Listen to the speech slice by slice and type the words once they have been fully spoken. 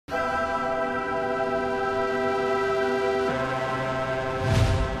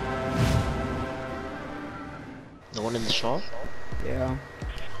shop? Yeah.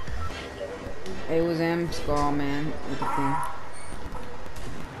 It was M Skull, man. With the thing.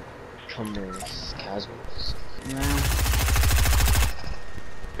 Commerce, casuals. Yeah.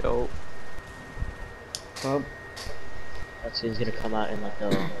 Yo. Well, That's he's gonna come out in like the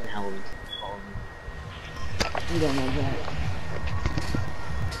Halloween. you don't know that.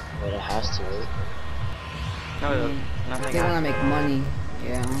 But it has to, right? No, nothing. They wanna make money.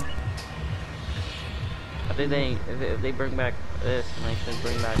 Yeah. I think if they bring back this, and they should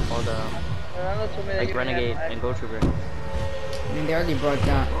bring back all the like Renegade and Go Trooper. I mean, they already brought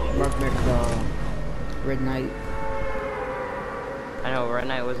back the Red Knight. I know Red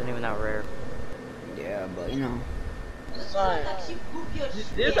Knight wasn't even that rare. Yeah, but you know. Son, this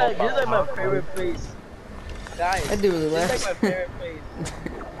is like my favorite place. Guys, That dude really this left. is like my favorite place.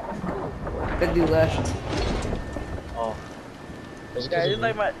 That dude left. Oh. Was it 'cause Guys, of this is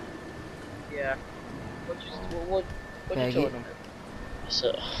like me? my. Yeah. What you Faggot. told him? I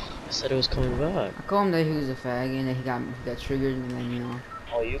said it was coming back. I called him that he was a fag and then he got triggered and then you know.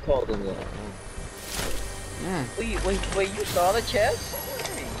 Oh, you called him that. Yeah. Wait, you saw the chest?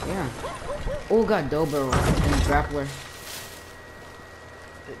 Yeah. Oh, got Dobro and Grappler.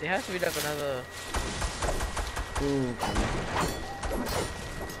 There has to be like another. Ooh.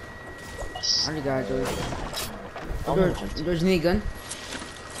 I already got George. Oh, George, need a gun?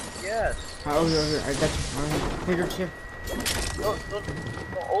 Yes. Oh, here, I got you. Here, George, here. Don't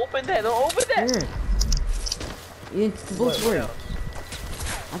open that. Don't open that. Here. You need the bullets for you. I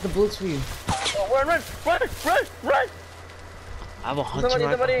have the bullets for you. Oh, run! I have a hunter rifle.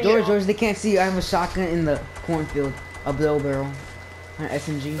 Somebody in here. George, they can't see you. I have a shotgun in the cornfield. A blow barrel. An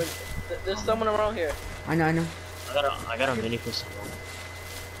SMG. There's someone around here. I know. I got a mini for someone.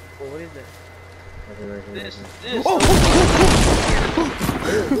 Well, what is it? Right here. This. Oh!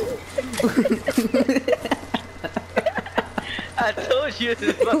 I told you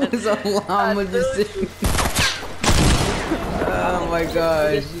this It was a llama just sitting. Oh my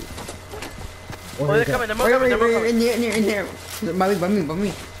gosh. Oh, they're coming. They're Right, coming. in there. By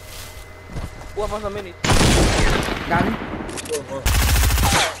me. What about some minis? Got him.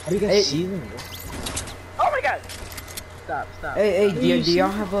 How do you guys see them? Oh my god! Stop. Hey, do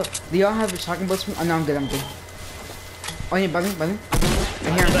y'all have a shotgun bullets? Oh no, I'm good. Oh yeah, by me. I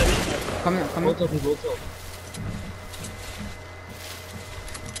hear him. Come here. Both up.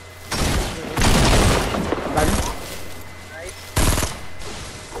 Got him. Nice.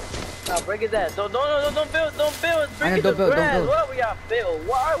 Now break it down. Don't build. Break it don't build.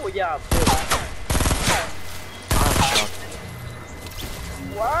 Why would y'all build?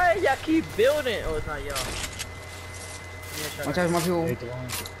 Why y'all keep building? Oh, it's not y'all. Watch out, more people.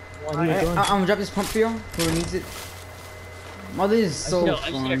 I'm gonna drop this pump for y'all. Whoever needs it. Oh, this is so I fun,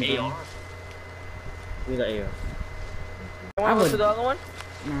 just bro. need an AR. Give me the AR. You wanna go to the other one?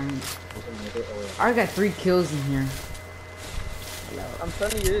 I got 3 kills in here. I'm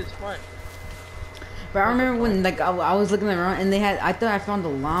telling you, it's fun. But I remember when like I was looking around and I thought I found the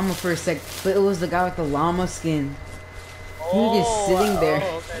llama for a sec, but it was the guy with the llama skin. He was just sitting there.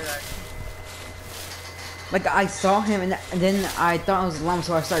 Oh, okay, right. Like I saw him and then I thought it was a llama,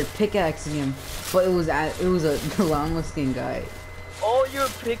 so I started pickaxing him. But it was a llama skin guy. Oh, you're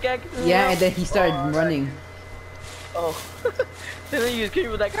pickaxing? Yeah, him? and then he started running. Oh. And then you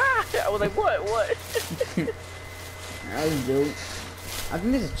was like, ah! I was like, what? That was dope. I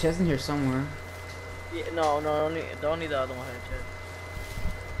think there's a chest in here somewhere. Yeah, no, don't need the other one. Chest.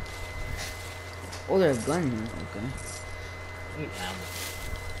 Oh, there's a gun here. Okay. I need ammo.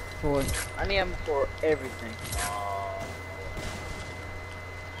 For what? I need ammo for everything.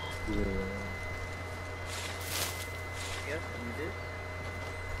 Yes, you did.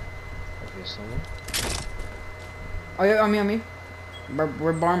 Okay, someone. Oh yeah, on me.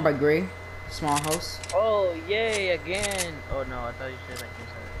 We're barn by Gray. Small house. Oh, yay, again. Oh no, I thought you said like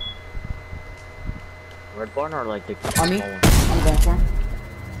inside. Red barn or like the On me. small one? I'm going for him.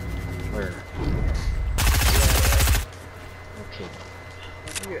 Where? Okay.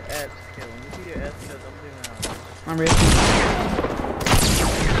 When you do your ass kill, I'm leaving out. I'm ready.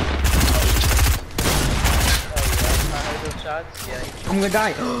 Shots? Yeah. I'm gonna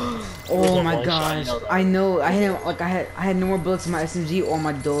die. Oh my gosh. I know. I had no more bullets in my SMG or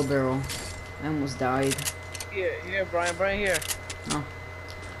my dual barrel. I almost died. Here, Brian, here. Oh.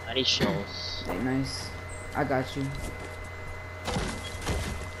 I need shells. Okay, nice. I got you.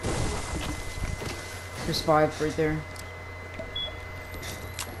 There's 5 right there.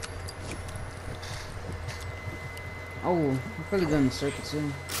 Oh, I'm probably going in the circuit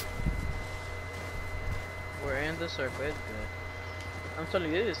soon. We're in the circle, it's good. I'm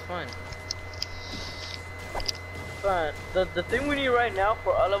telling you, it is fun. Fine. The thing we need right now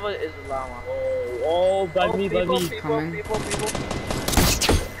for all of us is a llama. Oh, by me, by me. People.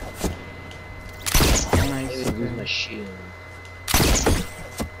 Nice. I even lose my shield.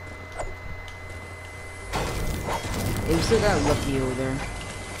 Hey, we still got Lucky over there.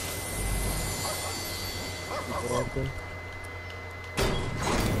 People out there.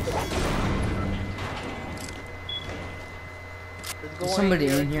 There's somebody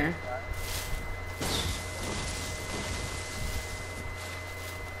in here.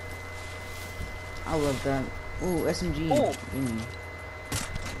 I love that. Ooh, SMG. Ooh.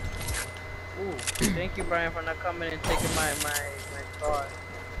 Ooh, thank you, Brian, for not coming and taking my car.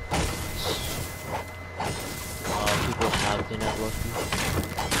 People have been at Lucky.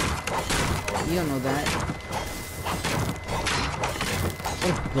 You don't know that.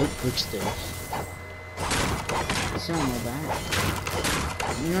 What built brick stairs? You don't know that.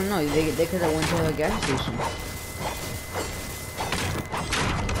 You don't know. They could have went to a gas station.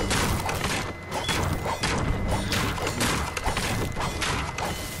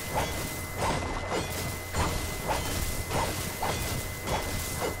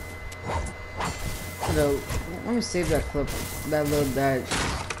 So, let me save that clip, that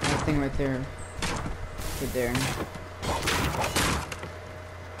thing right there, right there.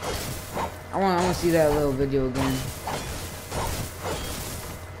 I want to see that little video again.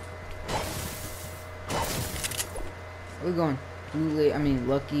 Where we going?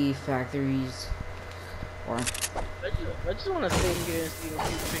 Lucky Factories, or I just want to sit here and see if you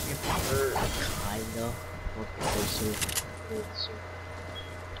freaking bird. Kinda. What closer?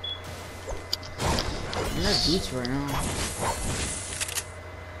 I'm at beach right now.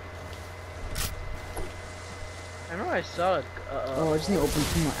 I know I saw it. Oh, I just need to open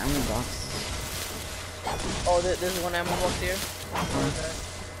 2 more ammo boxes. Oh, there's one ammo box here.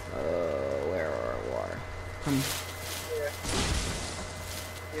 Where are water? Come.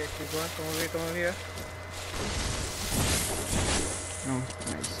 Here, keep going. Come over here. Oh,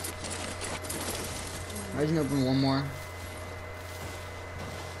 nice. I just need to open 1 more.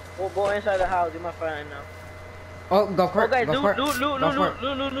 We'll go inside the house. You might find it now. Oh, go for it. Oh, guys, Go for it. loot.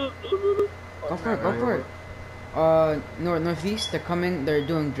 Go for it. Northeast. They're coming. They're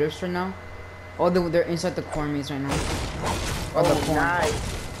doing drifts right now. Oh, they're inside the corn maze right now. Oh, the corn. Nice.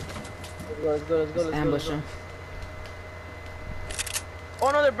 Let's go. Ambush them.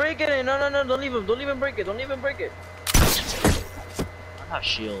 Oh no, they're breaking it. No, don't leave him. Don't even break it. I have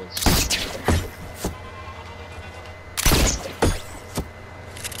shields.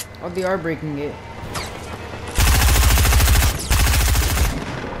 Oh, they are breaking it.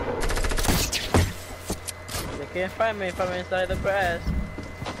 They can't find me if I'm inside the grass.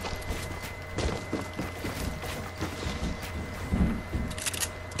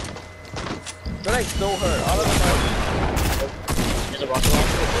 They're like so hurt. All of them are. There's a rocket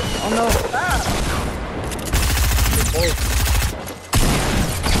launcher. Oh no! Ah!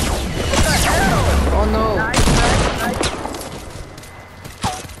 Oh no! Nice.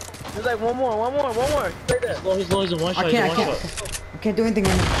 There's like one more. Right there. He's low, he's in one shot. I can't do anything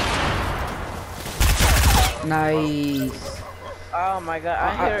right now. Nice. Oh my god, I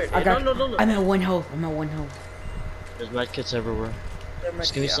hear it. No. I'm at 1 health. There's medkits everywhere.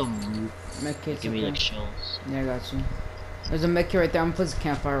 Just give me some loot. Medkits. Give me like shells. Yeah, I got you. There's a medkit right there. I'm gonna put a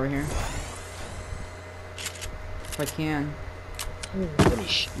campfire right here. If I can.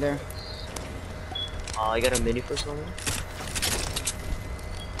 There. I got a mini for someone.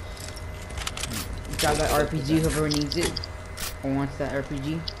 Grab that RPG, whoever needs it. Or wants that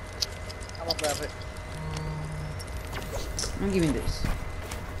RPG. I'm gonna grab it. I'm gonna give you this.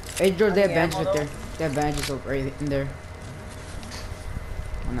 Hey, George, they have bandages right there. They have bandages right in there.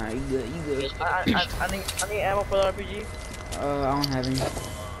 Oh, nah, you good. I need ammo for the RPG. I don't have any. I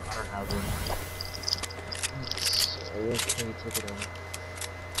don't have one. So, what can we take it on?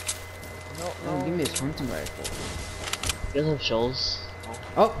 No. Give me this hunting rifle. You guys have shells?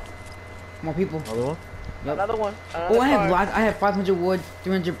 Oh! More people. Another one? Yep. Another one. Oh, I have 500 wood,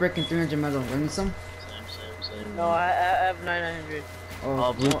 300 brick, and 300 metal. You need some? Same. No, I have 900.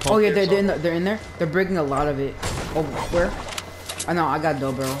 Blue Oh yeah, they're in there. They're breaking a lot of it. Oh, where? I know, I got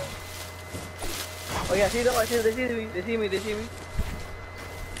dough barrel. Oh yeah, see them? They see me.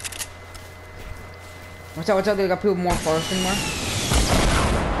 Watch out, they got people more foresting more.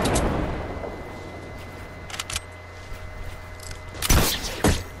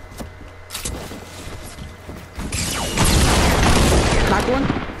 Knock one?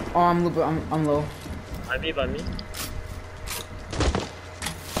 Oh, I'm low. By me.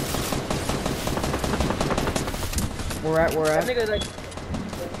 We're at. That nigga's like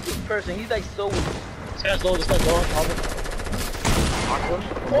this person. He's like so guy's low, this guy's low.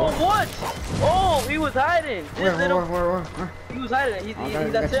 Oh, what? Oh, he was hiding. Where? He was hiding.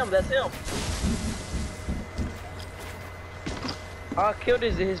 That's him. That's him. I killed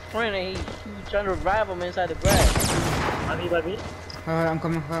his friend and he was trying to revive him inside the grass. By me. I'm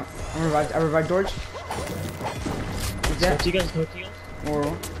coming. I revived George. Is that? Tortillas.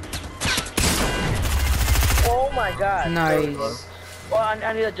 Or Oh my god. nice. Oh,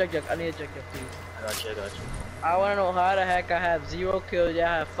 I need a jug. Please. I got you. I wanna know how the heck I have 0 kills. I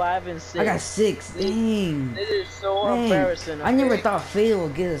have 5 and 6. I got 6. Dang. This is so Dang. embarrassing. Okay? I never thought Fatal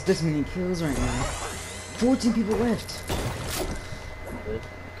would get us this many kills right now. 14 people left.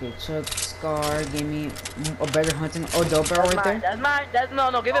 Okay, Chuck, Scar, gave me a better hunting. Oh, dope barrel right there. That's mine.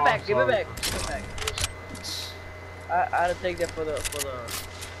 No. Give it back. Give it back. I had to take that for the.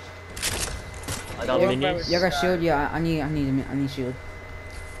 I got minis. Y'all got shield? Yeah, I need shield.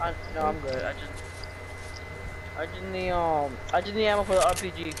 No, I'm good. I just need ammo for the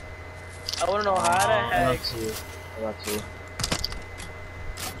RPG. I wanna know how the heck I got two.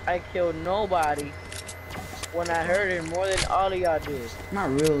 I killed nobody when I heard it more than all of y'all did. Not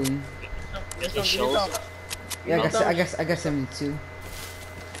really. It shows. Yeah, I got 72.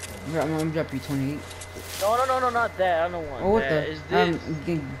 I'm gonna drop you 28. No, not that. I don't want Oh, what that. the? Is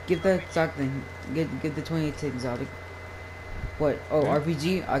this? Give the exotic thing. Get the 28 to exotic. What? Oh,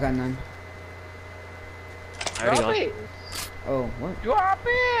 RPG? I got none. I already Drop got it. you. Oh, what? Drop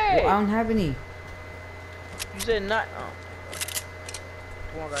it! Well, I don't have any. You said not. Oh.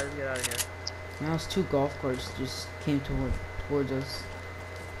 Come on, guys, get out of here. Now it's 2 golf carts just came towards us.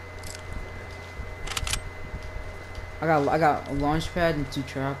 I got a launch pad and 2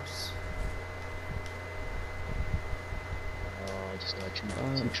 traps. I just got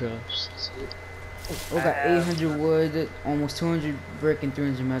two traps. Oh, got 800 wood, almost 200 brick, and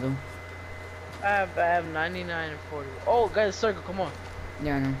 300 metal. I have 99 and 40. Oh, guys, circle, come on.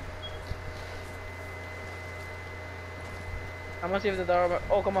 Yeah, I know. I'm gonna see if the door.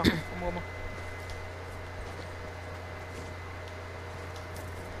 Oh, come on, come on.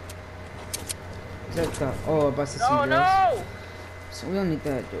 Is that the? Oh, about to see No, no! So we don't need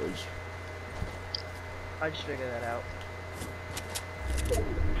that, George. I just figured that out.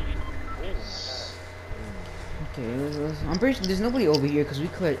 Okay, I'm pretty sure there's nobody over here because we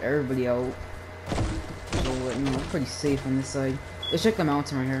cleared everybody out. So you know, we're pretty safe on this side. Let's check the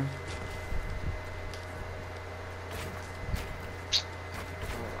mountain right here.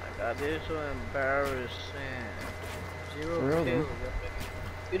 Oh my god, this is so embarrassing. 0 real, kills.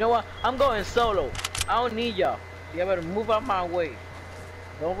 You know what? I'm going solo. I don't need y'all. You better move out my way.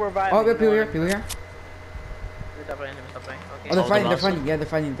 Don't revive Oh, me. people here, people here. Stop playing. Okay. Oh, they're fighting. Yeah, they're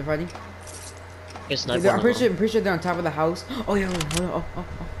fighting. I'm pretty sure they're on top of the house. Oh yeah, hold on. Oh.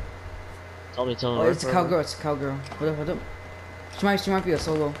 Tell me. Oh, it's a cowgirl. Hold up. She might be a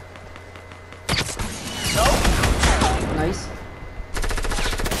solo. No. Nice.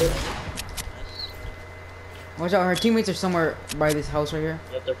 Watch out, her teammates are somewhere by this house right here.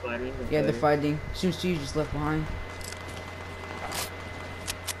 Yeah, they're fighting. They're fighting. She just left behind.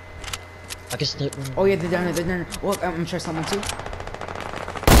 I guess they're. Oh yeah, they're down there. Oh, I'm trying someone too.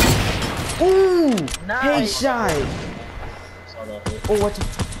 Ooh! Nice. Headshot! Saw that hit. Oh, what the?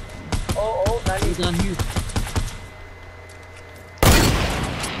 Oh, nice. He's down here.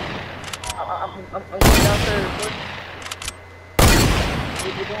 I'm going downstairs.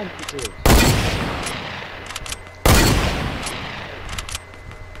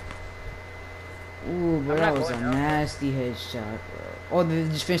 Ooh, bro, that was a nasty headshot, bro. Oh, they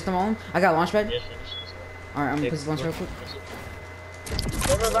just finished them all? I got launch pad? Yeah, Alright, I'm gonna put this launch real quick.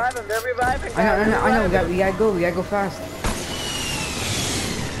 They're reviving. I know, we gotta go fast.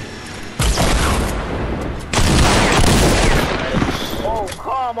 Oh,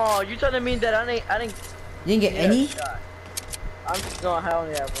 come on. You telling me that I didn't You didn't get any? No, I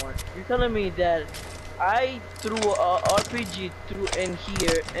only have one. You're telling me that I threw a RPG through in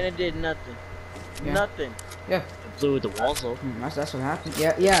here and it did nothing. Yeah. Nothing. Yeah. It blew the walls open. That's what happened.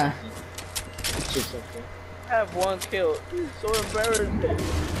 Yeah. I have 1 kill. This is so embarrassing.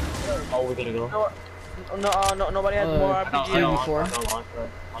 Oh, we're gonna go. No, nobody has more I RPG got ammo. before.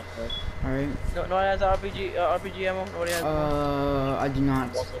 Alright. Nobody has RPG ammo. Nobody has more. I do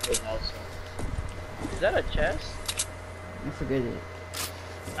not. Is that a chest? I forget it.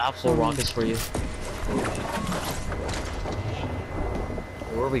 I have 4 rockets for you.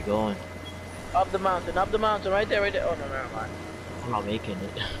 Where are we going? Up the mountain, right there. Oh no, never mind. I'm not making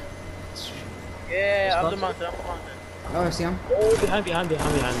it. Yeah, up the mountain. Oh, I see him. Oh, behind.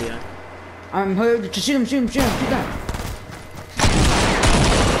 Shoot him. Shoot that.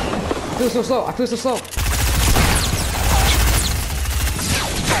 feel so slow. I feel so slow.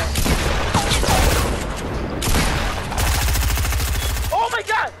 Oh my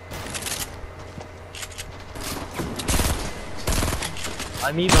god!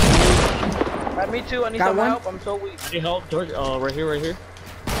 I need Me too. I need Got some one? help. I'm so weak. I need help, George. Right here, right here.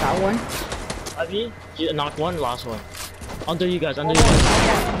 Got one. I need. You knocked one, last one. Under you guys, under One you more.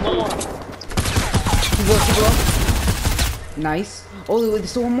 guys. One more. Keep low, keep low. Nice. Oh, wait, there's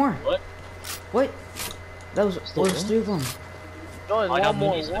still one more. What? What? That was, Still there's one? 3 of them. No, there's I got one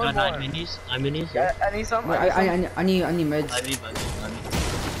more. minis. I One got more. 9 minis. 9 minis. Yeah, I need some. Wait, I need meds. I need.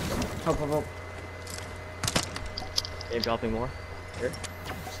 Help, help, help. Okay, dropping more. Here.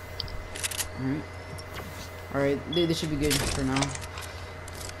 Alright, this should be good for now.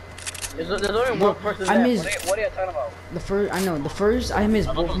 There's only one person I there. missed- What are you talking about? The first I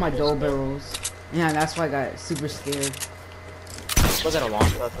missed both my double barrels. Yeah, that's why I got super scared. Was that a long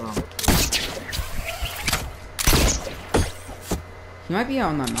shot? He might be out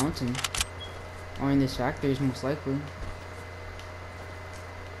on that mountain. Or in this factory, most likely.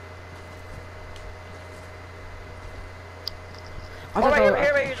 I Oh, thought right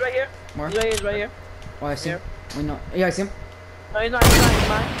that here, he's right here. More? He's right here. Oh, I see him. Here. Wait, no. Yeah, I see him. No, he's not, he's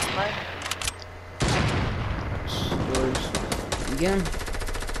mine. George. You get him?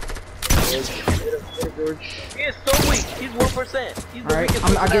 He is so weak. He's 1%. He's the Alright, weakest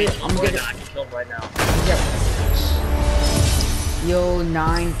I'll person get it. ever. I'm gonna get it. I can kill him right now. Yep. Yo,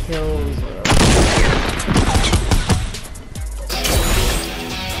 9 kills. Bro.